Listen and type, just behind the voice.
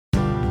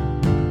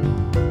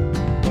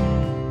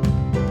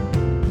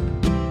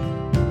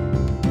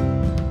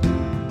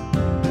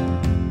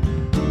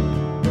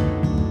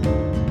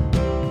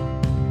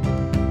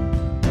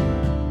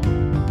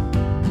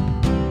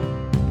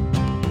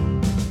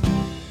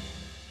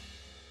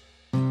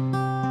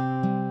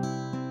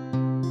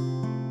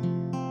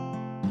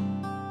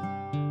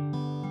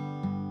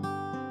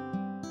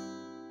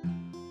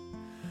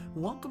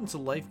Welcome to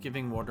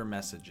Life-Giving Water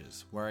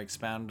Messages, where I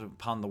expound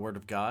upon the Word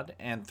of God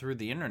and through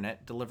the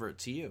internet deliver it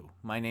to you.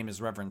 My name is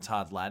Reverend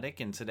Todd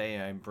Laddick, and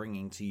today I'm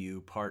bringing to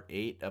you part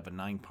 8 of a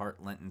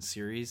 9-part Lenten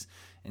series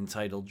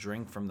entitled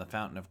Drink from the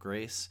Fountain of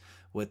Grace,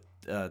 with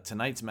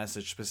tonight's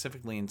message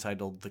specifically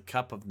entitled The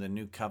Cup of the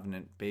New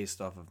Covenant, based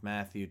off of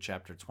Matthew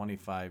chapter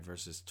 25,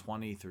 verses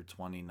 20 through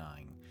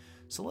 29.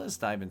 So let's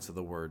dive into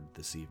the Word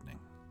this evening.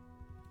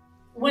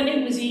 When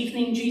it was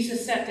evening,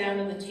 Jesus sat down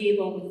at the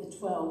table with the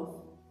 12.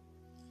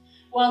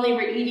 While they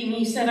were eating,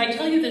 he said, "I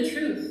tell you the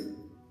truth,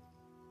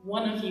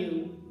 one of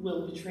you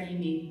will betray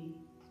me."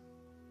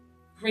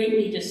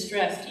 Greatly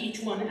distressed,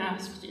 each one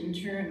asked in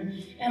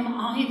turn, "Am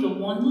I the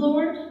one,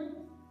 Lord?"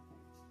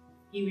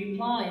 He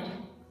replied,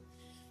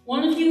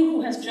 "One of you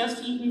who has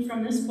just eaten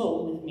from this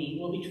bowl with me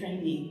will betray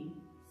me.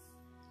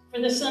 For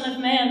the Son of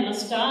Man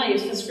must die,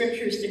 as the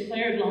Scriptures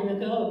declared long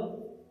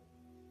ago.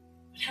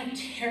 But how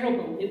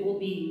terrible it will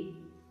be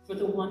for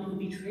the one who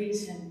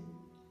betrays him.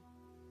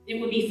 It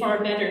would be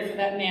far better for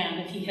that man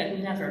if he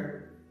had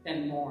never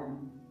been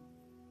born."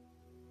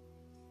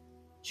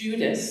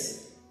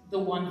 Judas, the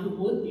one who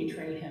would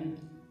betray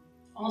him,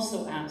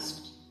 also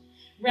asked,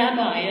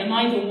 "Rabbi, am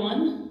I the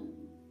one?"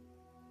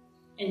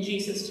 And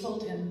Jesus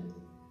told him,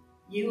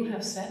 "You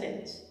have said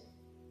it."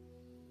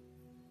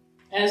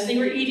 As they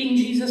were eating,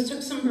 Jesus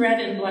took some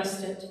bread and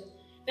blessed it.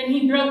 Then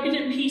he broke it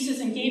in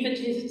pieces and gave it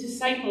to his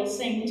disciples,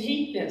 saying,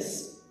 "Take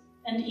this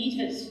and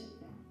eat it,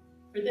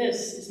 for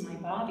this is my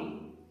body."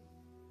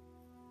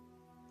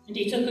 And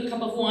he took a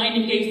cup of wine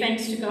and gave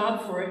thanks to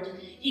God for it.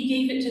 He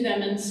gave it to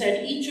them and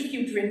said, "Each of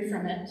you drink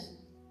from it,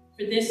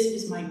 for this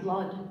is my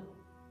blood,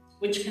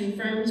 which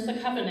confirms the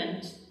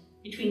covenant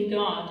between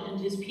God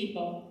and his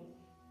people.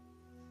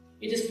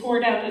 It is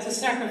poured out as a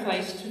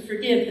sacrifice to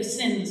forgive the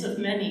sins of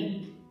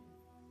many.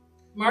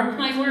 Mark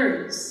my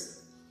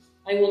words,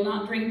 I will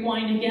not drink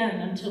wine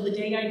again until the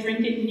day I drink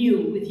it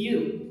new with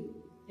you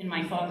in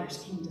my Father's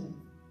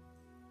kingdom."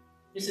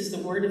 This is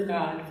the word of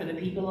God for the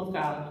people of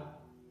God.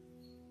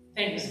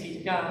 Thanks be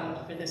to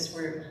God for this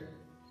word.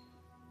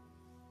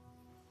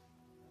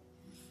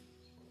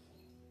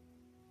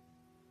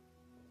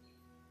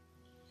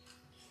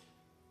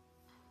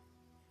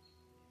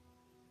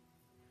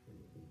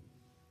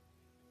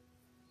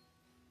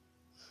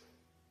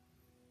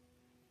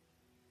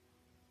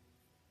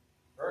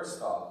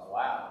 First off,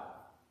 wow.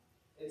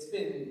 It's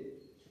been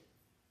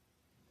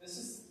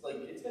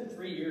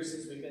 3 years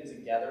since we've been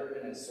together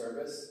in a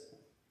service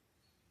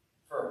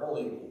for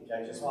Holy Week.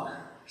 I just want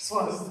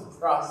us to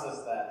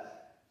process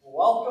that.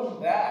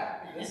 Welcome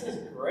back. This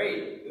is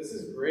great.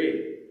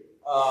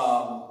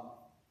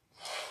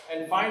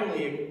 And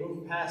finally, we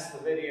moved past the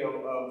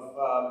video of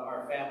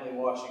our family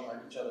washing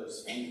each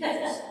other's feet,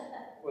 which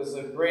was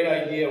a great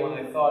idea when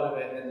I thought of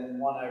it, and then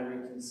one I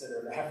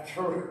reconsidered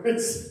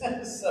afterwards. But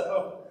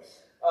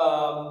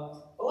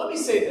let me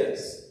say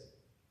this.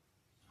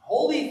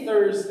 Holy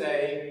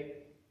Thursday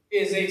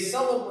is a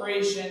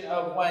celebration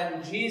of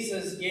when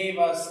Jesus gave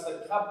us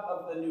the cup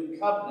of the new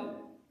covenant,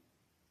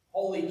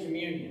 Holy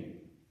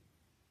Communion.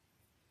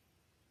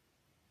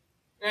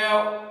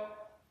 Now,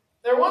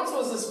 there once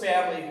was this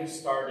family who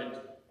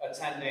started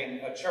attending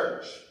a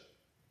church.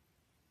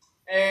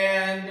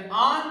 And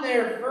on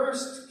their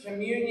first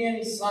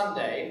communion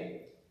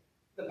Sunday,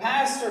 the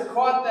pastor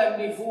caught them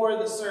before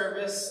the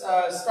service,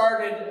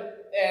 started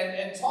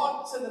and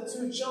talked to the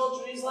two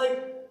children. He's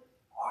like,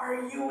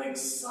 "Are you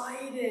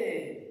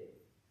excited?"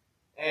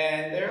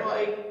 And they're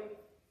like,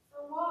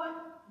 "For what?"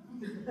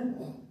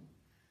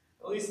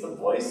 At least the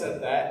boy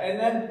said that.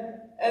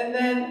 And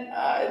then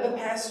the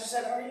pastor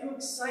said, "Are you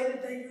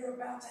excited that you're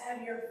about to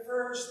have your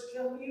first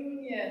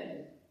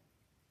communion?"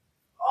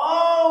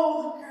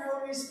 "Oh," the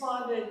girl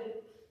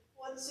responded,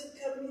 "What's a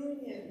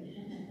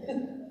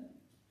communion?"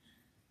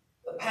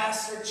 The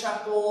pastor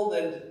chuckled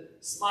and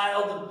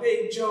smiled a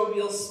big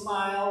jovial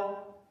smile.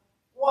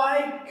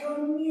 "Why,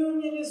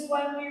 communion is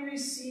when we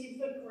receive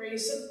the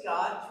grace of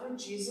God through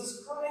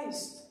Jesus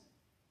Christ."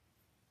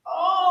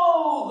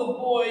 "Oh," the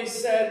boy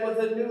said with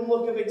a new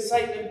look of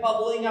excitement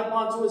bubbling up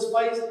onto his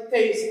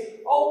face.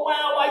 "Oh,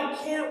 wow, I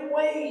can't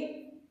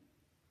wait."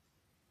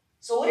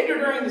 So later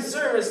during the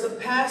service, the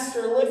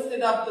pastor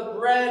lifted up the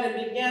bread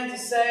and began to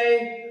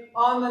say,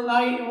 "On the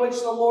night in which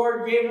the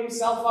Lord gave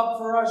himself up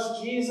for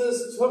us,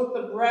 Jesus took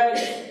the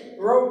bread,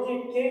 broke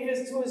it, gave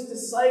it to his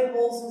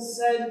disciples, and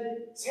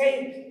said,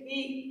 'Take,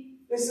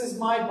 eat, this is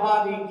my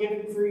body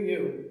given for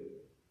you.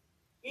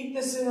 Eat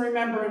this in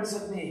remembrance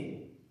of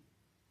me.'"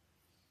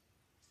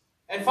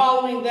 And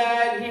following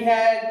that, he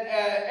had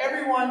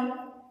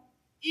everyone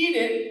eat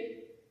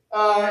it,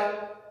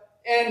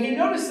 and he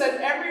noticed that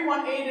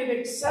everyone ate it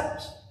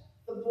except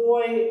the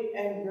boy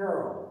and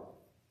girl.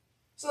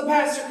 So the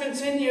pastor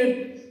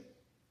continued,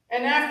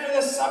 "And after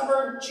the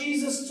supper,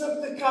 Jesus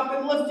took the cup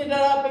and lifted it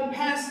up and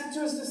passed it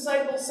to his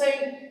disciples,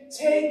 saying,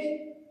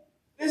 'Take,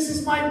 this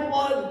is my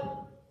blood,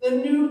 the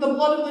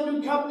blood of the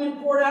new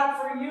covenant poured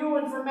out for you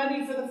and for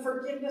many for the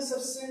forgiveness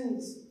of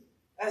sins.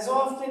 As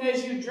often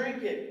as you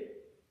drink it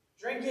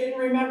in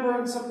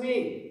remembrance of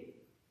me.'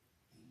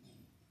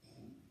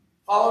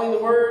 Following the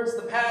words,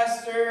 the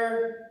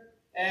pastor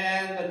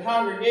and the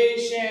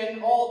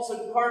congregation all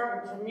took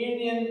part in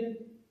communion,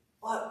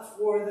 but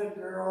for the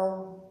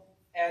girl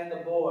and the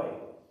boy.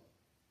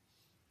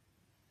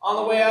 On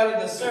the way out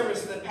of the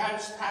service, the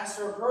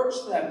pastor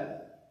approached them.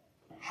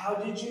 "How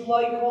did you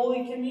like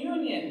Holy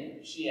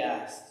Communion?" she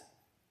asked.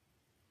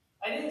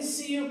 "I didn't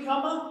see you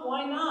come up.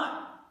 Why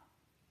not?"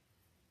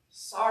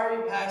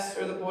 "Sorry,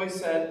 Pastor," the boy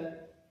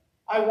said.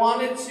 "I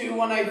wanted to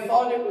when I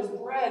thought it was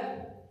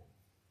bread.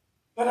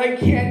 But I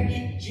can't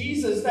eat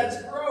Jesus.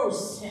 That's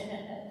gross.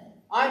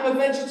 I'm a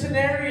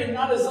vegetarian,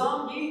 not a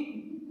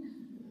zombie."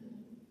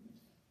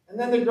 And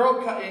then the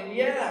girl cut in,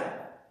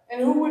 "Yeah.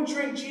 And who would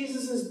drink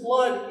Jesus'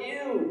 blood?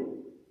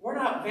 Ew. We're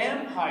not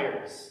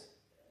vampires."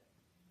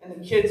 And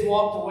the kids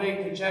walked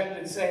away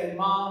dejected, saying,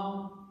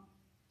 "Mom,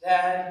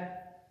 Dad,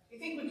 do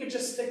you think we could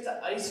just stick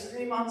to ice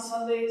cream on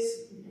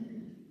Sundays?"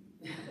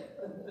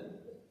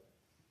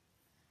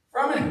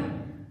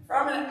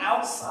 From an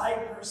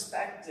outside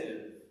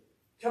perspective,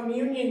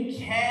 communion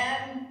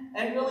can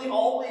and really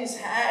always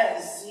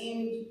has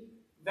seemed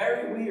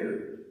very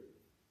weird.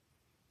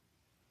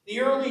 The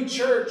early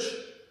church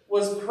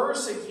was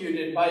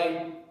persecuted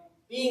by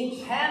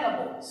being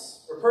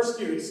cannibals, or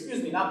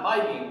persecuted, not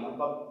by being them,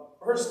 but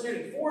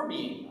persecuted for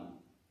being them,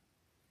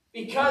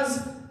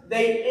 because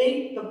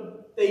they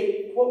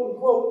quote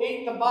unquote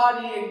ate the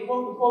body and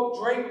quote unquote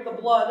drank the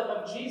blood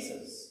of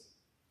Jesus.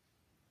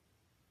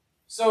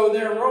 So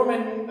their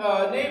Roman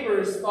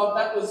neighbors thought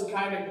that was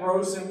kind of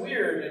gross and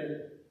weird,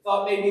 and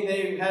thought maybe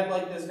they had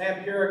like this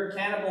vampiric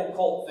cannibal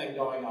cult thing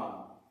going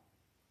on.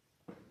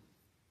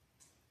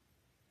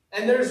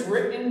 And there's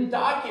written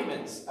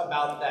documents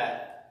about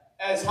that,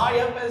 as high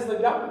up as the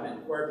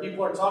government, where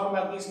people are talking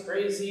about these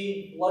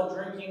crazy,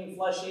 blood-drinking,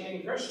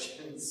 flesh-eating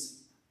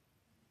Christians.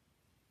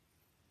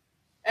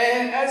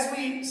 And as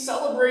we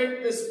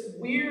celebrate this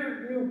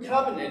weird new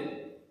covenant,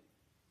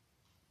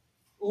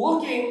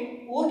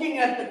 looking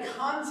at the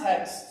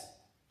context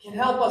can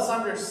help us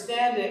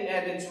understand it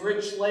and its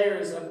rich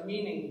layers of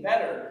meaning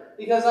better.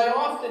 Because I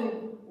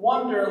often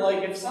wonder,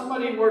 like, if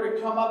somebody were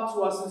to come up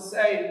to us and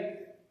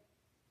say,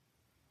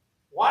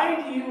 "Why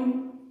do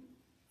you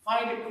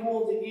find it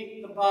cool to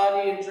eat the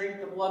body and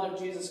drink the blood of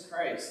Jesus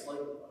Christ? Like,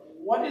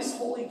 what is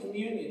Holy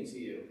Communion to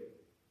you?"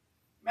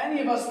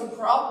 Many of us would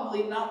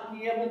probably not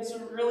be able to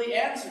really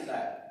answer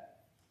that.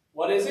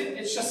 What is it?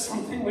 It's just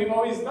something we've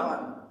always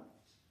done.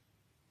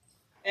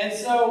 And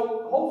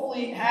so,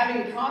 hopefully,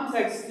 having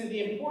context to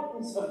the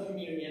importance of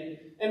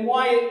communion and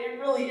why it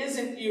really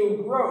isn't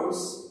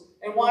gross,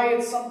 and why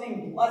it's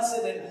something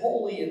blessed and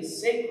holy and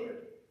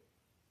sacred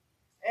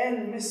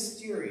and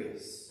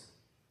mysterious.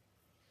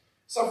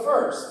 So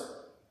first,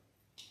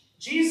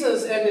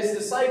 Jesus and his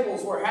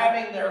disciples were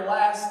having their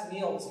last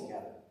meal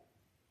together.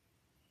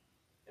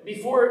 And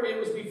it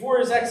was before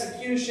his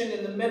execution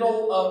in the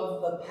middle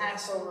of the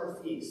Passover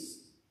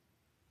feast.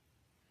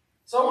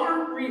 So I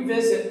want to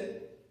revisit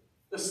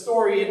the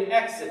story in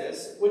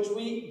Exodus, which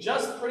we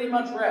just pretty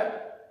much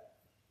read.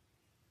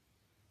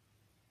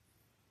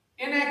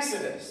 In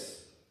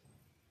Exodus,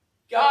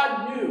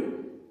 God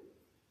knew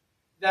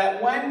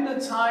that when the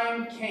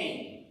time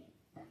came,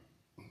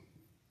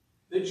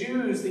 the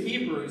Jews, the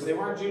Hebrews, they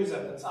weren't Jews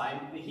at the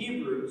time, the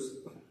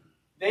Hebrews,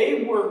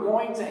 they were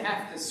going to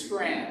have to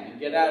scram and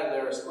get out of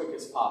there as quick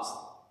as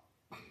possible.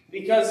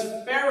 Because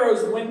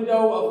Pharaoh's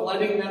window of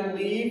letting them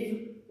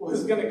leave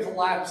was going to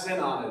collapse in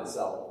on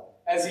itself,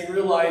 as he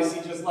realized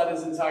he just let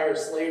his entire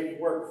slave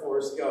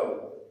workforce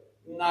go.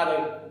 Who's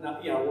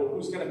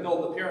going to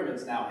build the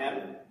pyramids now?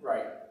 Him?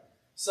 Right.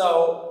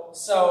 So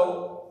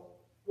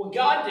what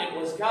God did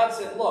was God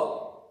said,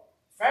 "Look,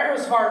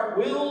 Pharaoh's heart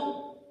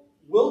will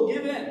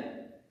give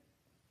in.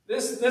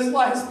 This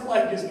last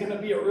plague is going to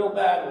be a real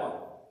bad one.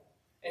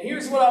 And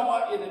here's what I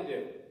want you to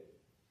do.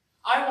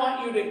 I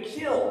want you to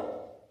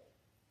kill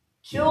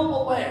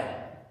the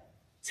lamb,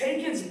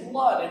 take its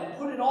blood and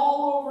put it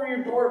all over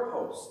your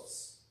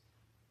doorposts.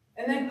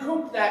 And then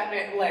cook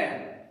that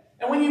lamb.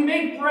 And when you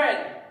make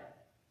bread,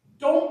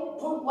 don't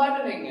put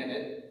leavening in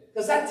it,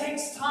 because that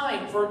takes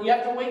time. You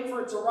have to wait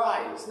for it to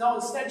rise. No,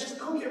 instead, just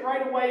cook it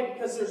right away,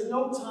 because there's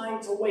no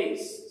time to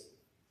waste."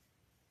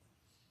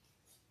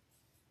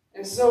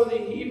 And so the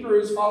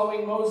Hebrews,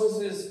 following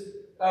Moses'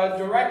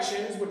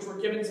 directions, which were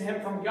given to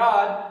him from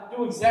God,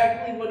 do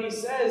exactly what he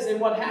says. And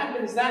what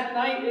happens that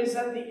night is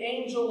that the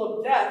angel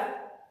of death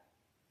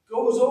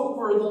goes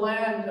over the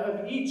land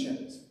of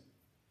Egypt.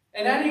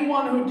 And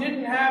anyone who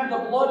didn't have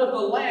the blood of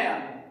the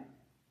lamb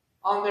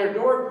on their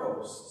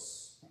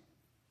doorposts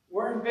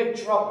were in big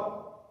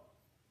trouble,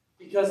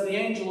 because the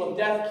angel of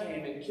death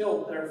came and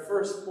killed their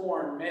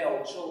firstborn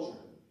male children.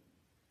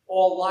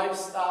 All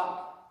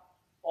livestock,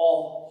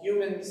 all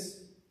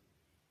humans,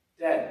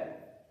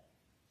 dead,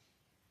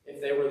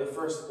 if they were the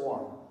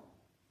firstborn,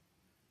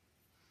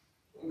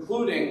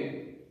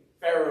 including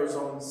Pharaoh's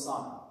own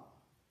son,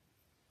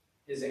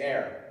 his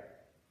heir,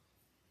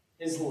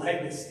 his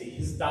legacy,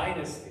 his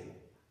dynasty,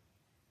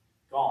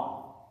 gone.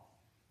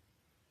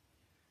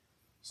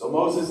 So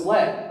Moses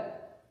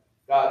let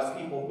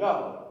God's people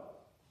go.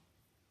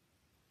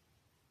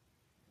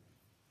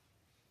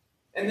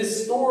 And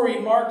this story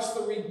marks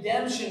the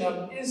redemption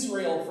of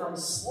Israel from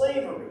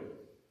slavery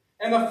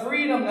and the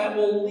freedom that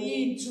will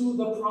lead to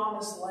the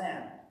promised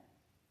land.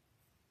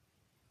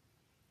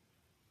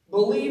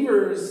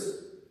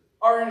 Believers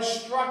are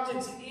instructed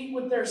to eat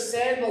with their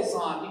sandals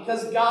on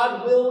because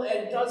God will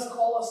and does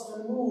call us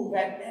to move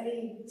at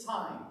any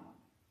time.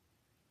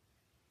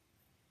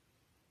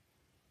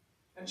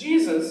 And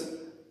Jesus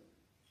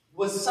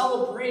was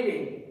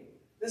celebrating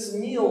this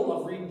meal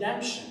of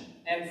redemption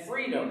and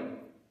freedom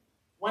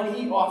when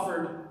he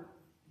offered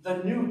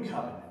the new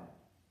covenant.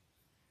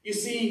 You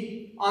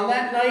see, on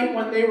that night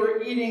when they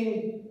were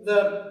eating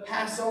the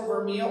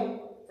Passover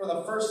meal for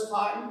the first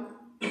time,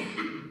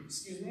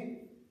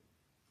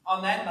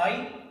 on that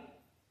night,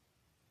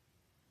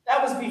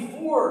 that was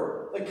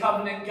before the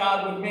covenant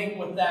God would make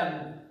with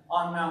them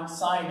on Mount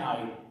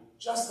Sinai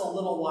just a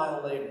little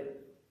while later.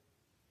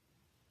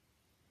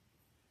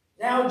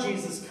 Now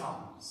Jesus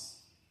comes.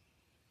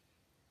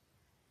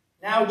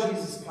 Now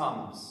Jesus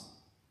comes,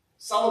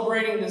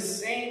 celebrating the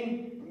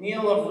same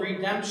meal of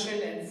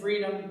redemption and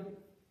freedom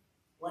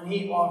when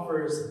he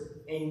offers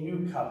a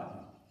new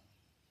covenant.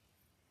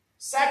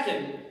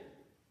 Second,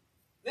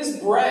 this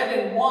bread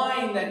and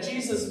wine that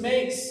Jesus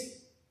makes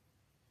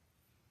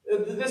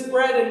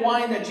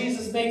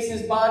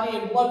his body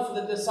and blood for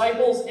the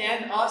disciples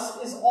and us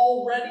is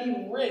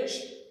already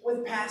rich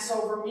with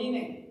Passover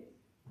meaning.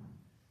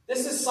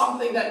 This is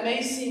something that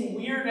may seem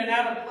weird and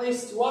out of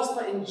place to us,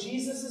 but in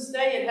Jesus'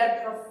 day it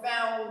had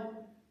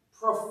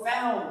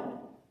profound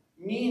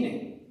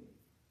meaning.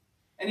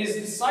 And his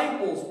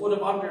disciples would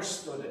have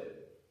understood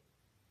it.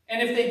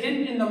 And if they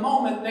didn't in the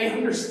moment, they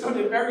understood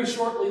it very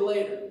shortly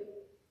later.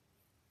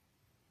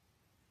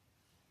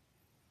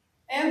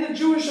 And the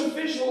Jewish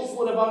officials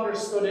would have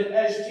understood it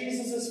as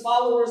Jesus'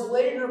 followers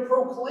later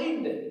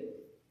proclaimed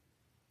it.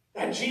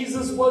 That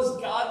Jesus was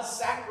God's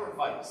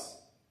sacrifice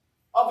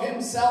of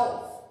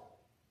himself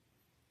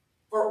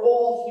for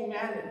all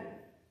humanity.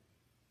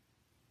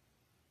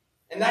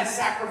 And that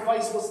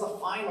sacrifice was the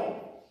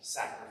final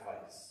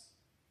sacrifice.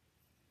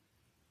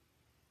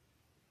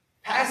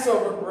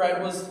 Passover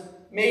bread was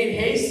made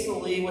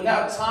hastily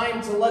without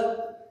time to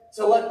let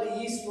the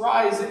yeast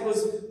rise. It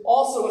was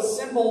also a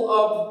symbol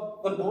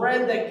of the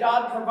bread that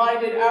God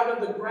provided out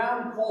of the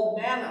ground called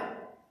manna.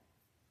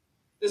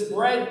 This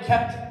bread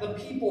kept the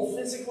people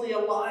physically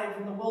alive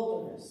in the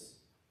wilderness.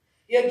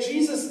 Yet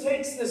Jesus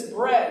takes this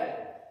bread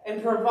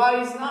and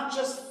provides not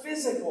just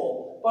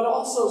physical, but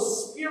also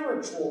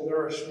spiritual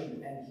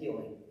nourishment and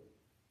healing.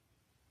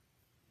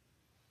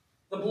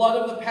 The blood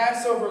of the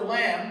Passover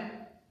lamb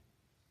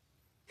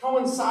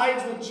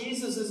coincides with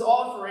Jesus'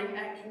 offering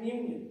at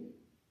communion.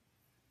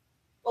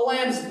 The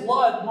lamb's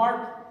blood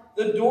marked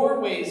the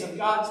doorways of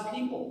God's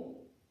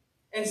people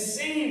and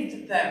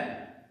saved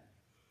them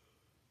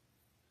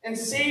and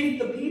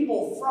saved the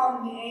people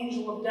from the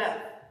angel of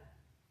death.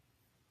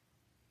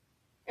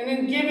 And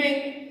in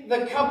giving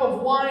the cup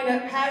of wine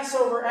at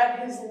Passover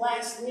at his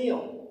last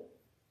meal,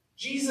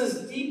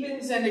 Jesus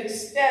deepens and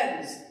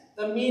extends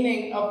the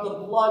meaning of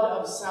the blood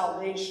of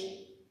salvation.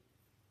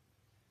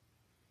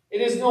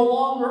 It is no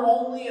longer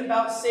only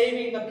about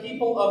saving the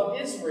people of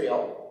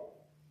Israel.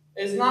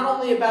 It is not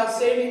only about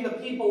saving the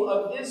people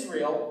of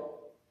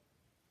Israel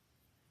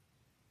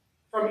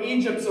from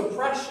Egypt's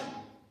oppression,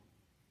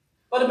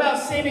 but about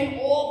saving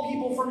all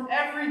people from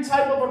every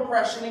type of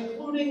oppression,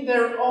 including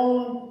their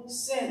own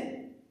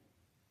sin,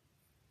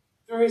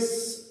 through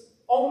his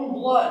own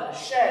blood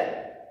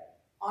shed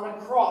on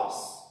a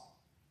cross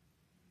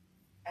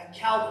at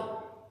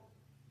Calvary.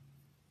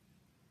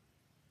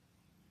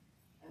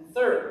 And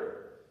third,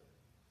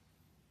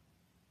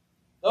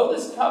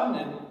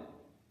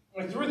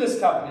 through this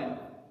covenant,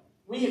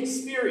 we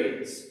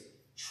experience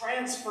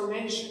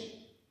transformation.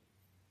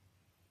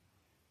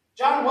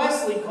 John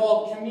Wesley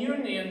called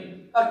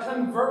communion a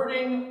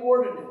converting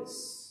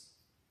ordinance.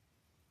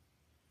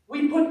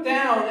 We put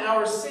down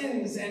our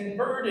sins and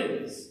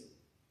burdens,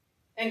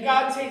 and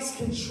God takes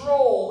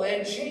control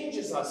and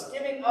changes us,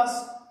 giving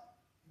us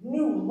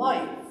new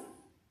life.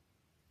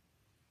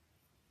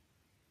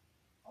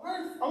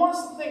 I want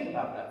us to think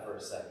about that for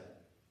a second.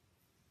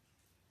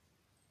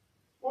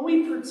 When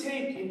we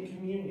partake in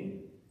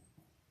communion,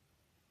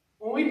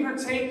 when we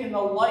partake in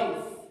the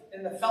life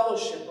and the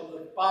fellowship of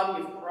the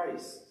body of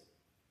Christ,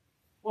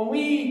 when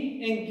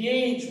we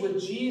engage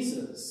with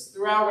Jesus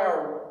throughout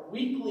our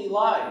weekly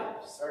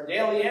lives, our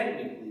daily and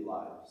weekly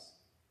lives,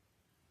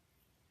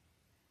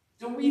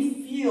 do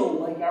we feel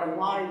like our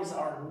lives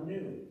are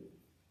new?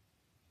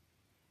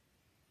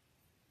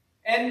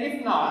 And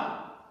if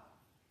not,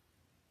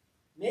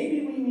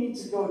 maybe we need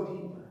to go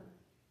deeper.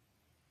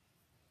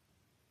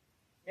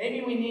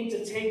 Maybe we need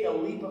to take a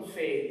leap of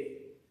faith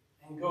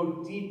and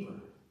go deeper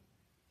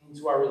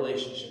into our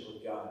relationship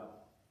with God.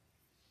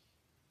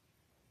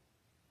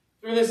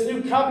 Through this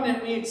new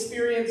covenant, we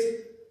experience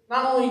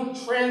not only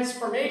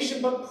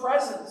transformation, but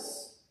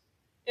presence.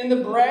 In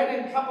the bread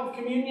and cup of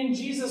communion,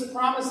 Jesus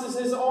promises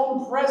his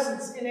own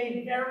presence in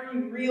a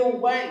very real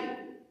way.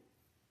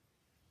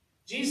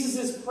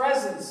 Jesus'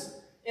 presence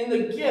in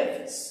the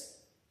gifts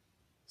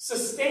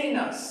sustain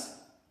us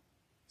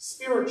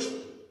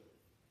spiritually.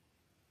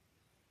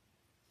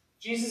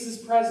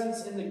 Jesus'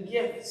 presence in the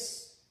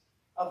gifts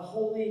of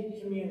Holy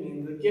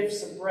Communion, the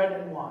gifts of bread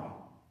and wine,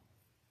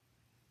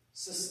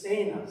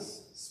 sustain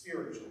us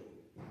spiritually.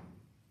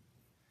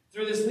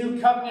 Through this new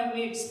covenant,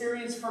 we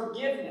experience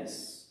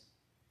forgiveness.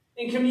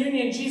 In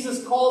communion,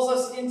 Jesus calls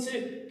us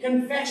into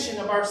confession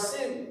of our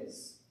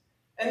sins,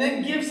 and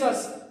then gives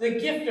us the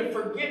gift of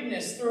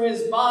forgiveness through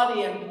his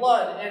body and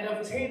blood, and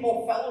of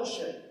table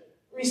fellowship,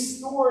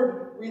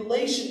 restored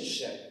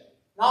relationship,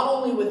 not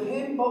only with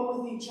him,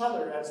 but with each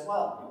other as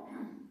well.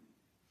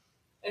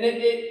 And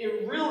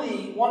it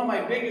really, one of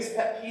my biggest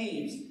pet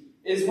peeves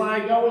is when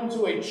I go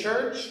into a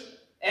church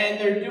and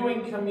they're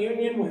doing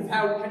communion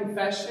without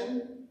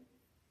confession,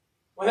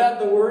 without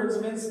the words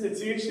of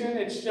institution.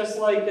 It's just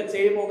like a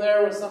table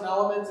there with some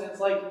elements, and it's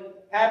like,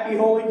 happy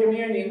Holy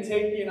Communion,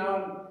 take,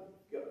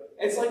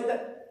 it's like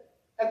that.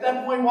 At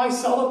that point, why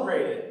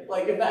celebrate it?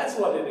 Like, if that's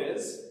what it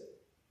is.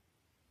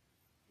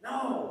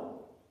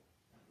 No,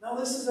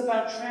 this is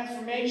about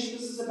transformation.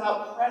 This is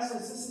about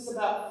presence. This is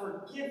about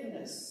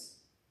forgiveness.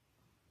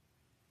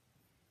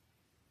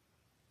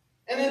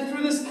 And then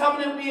through this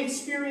covenant, we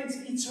experience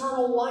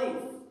eternal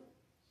life.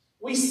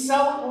 When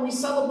we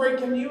celebrate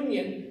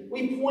communion,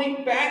 we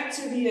point back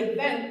to the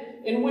event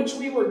in which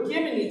we were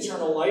given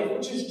eternal life,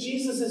 which is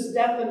Jesus'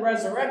 death and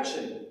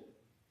resurrection.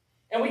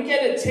 And we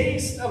get a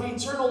taste of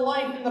eternal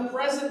life in the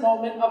present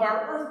moment of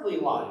our earthly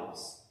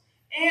lives.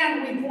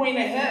 And we point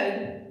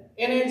ahead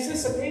in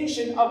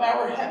anticipation of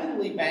our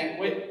heavenly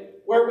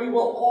banquet, where we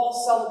will all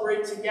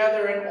celebrate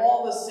together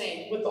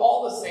with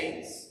all the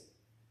saints,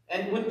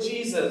 and with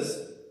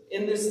Jesus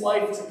in the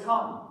life to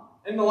come.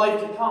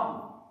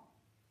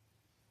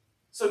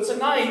 So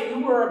tonight,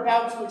 you are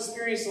about to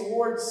experience the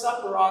Lord's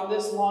Supper on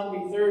this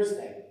Maundy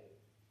Thursday.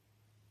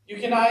 You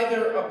can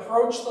either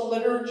approach the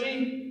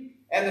liturgy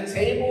and the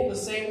table the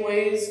same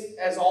ways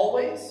as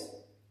always,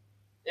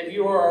 if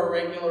you are a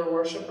regular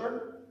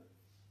worshiper.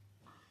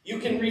 You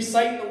can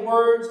recite the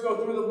words,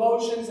 go through the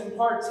motions, and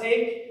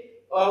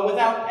partake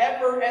without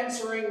ever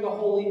entering the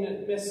holy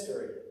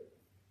mystery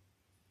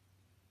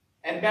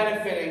and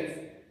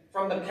benefiting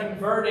from the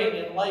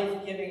converting and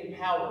life-giving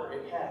power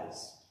it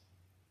has.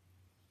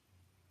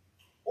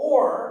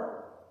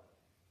 Or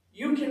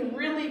you can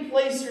really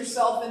place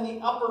yourself in the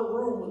upper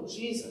room with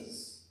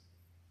Jesus.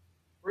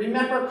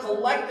 Remember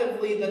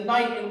collectively the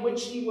night in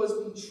which he was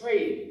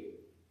betrayed,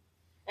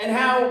 and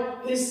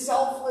how his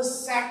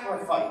selfless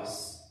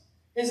sacrifice,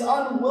 his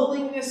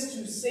unwillingness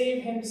to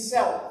save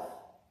himself,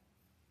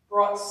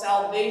 brought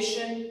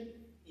salvation,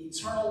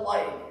 eternal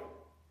life,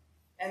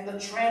 and the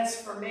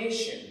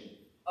transformation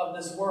of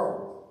this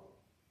world.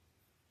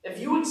 If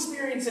you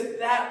experience it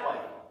that way,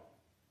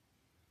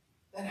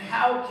 then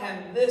how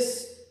can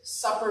this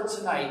supper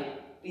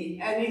tonight be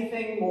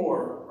anything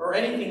more or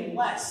anything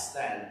less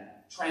than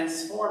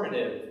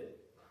transformative,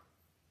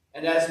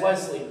 and as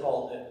Wesley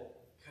called it,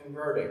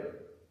 converting?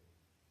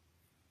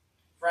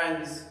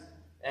 Friends,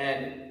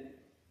 and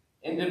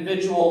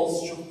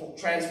individuals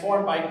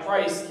transformed by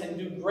Christ can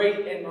do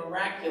great and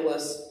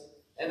miraculous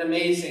and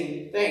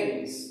amazing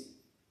things.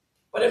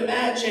 But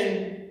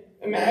imagine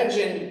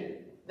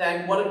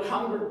then what a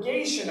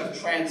congregation of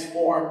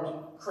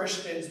transformed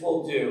Christians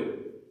will do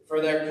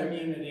for their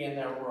community and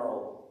their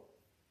world.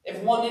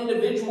 If one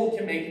individual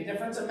can make a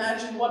difference,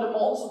 imagine what a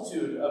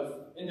multitude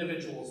of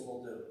individuals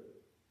will do.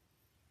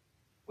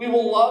 We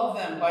will love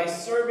them by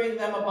serving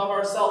them above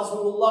ourselves. We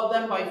will love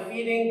them by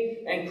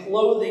feeding and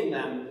clothing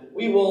them.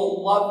 We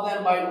will love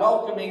them by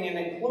welcoming and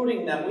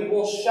including them. We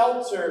will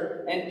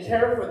shelter and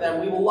care for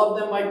them. We will love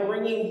them by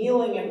bringing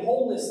healing and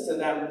wholeness to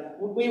them.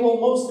 We will,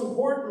 most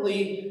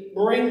importantly,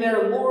 bring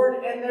their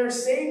Lord and their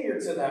Savior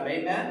to them.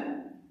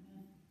 Amen?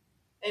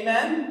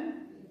 Amen?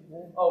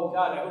 Oh,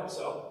 God, I hope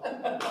so.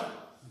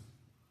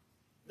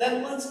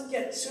 Then let's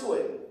get to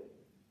it,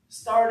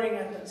 starting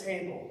at the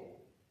table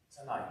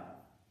tonight.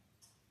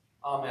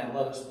 Amen.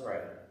 Let us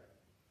pray.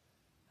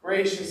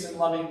 Gracious and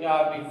loving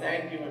God, we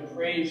thank you and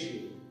praise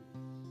you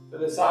for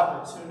this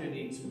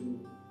opportunity to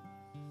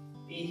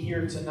be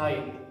here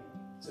tonight,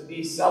 to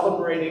be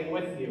celebrating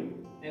with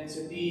you, and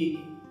to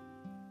be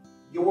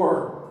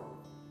your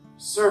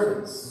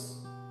servants,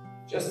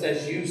 just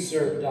as you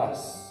served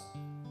us.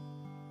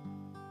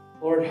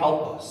 Lord,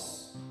 help us.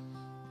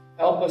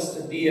 Help us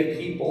to be a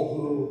people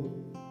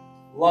who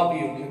love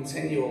you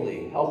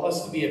continually. Help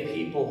us to be a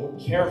people who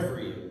care for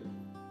you.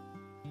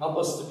 Help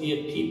us to be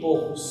a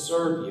people who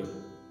serve you.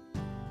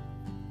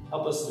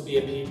 Help us to be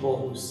a people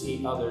who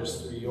see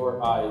others through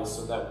your eyes,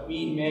 so that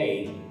we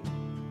may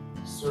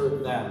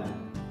serve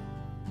them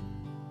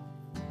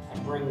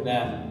and bring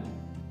them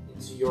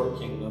into your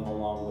kingdom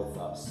along with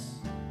us.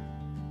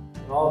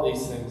 In all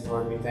these things,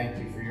 Lord, we thank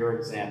you for your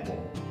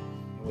example.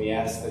 And we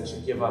ask that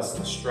you give us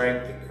the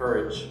strength, the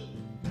courage,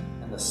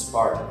 and the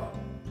spark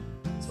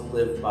to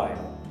live by it.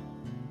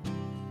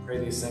 Pray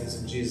these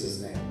things in Jesus'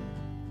 name.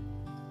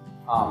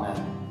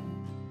 Amen.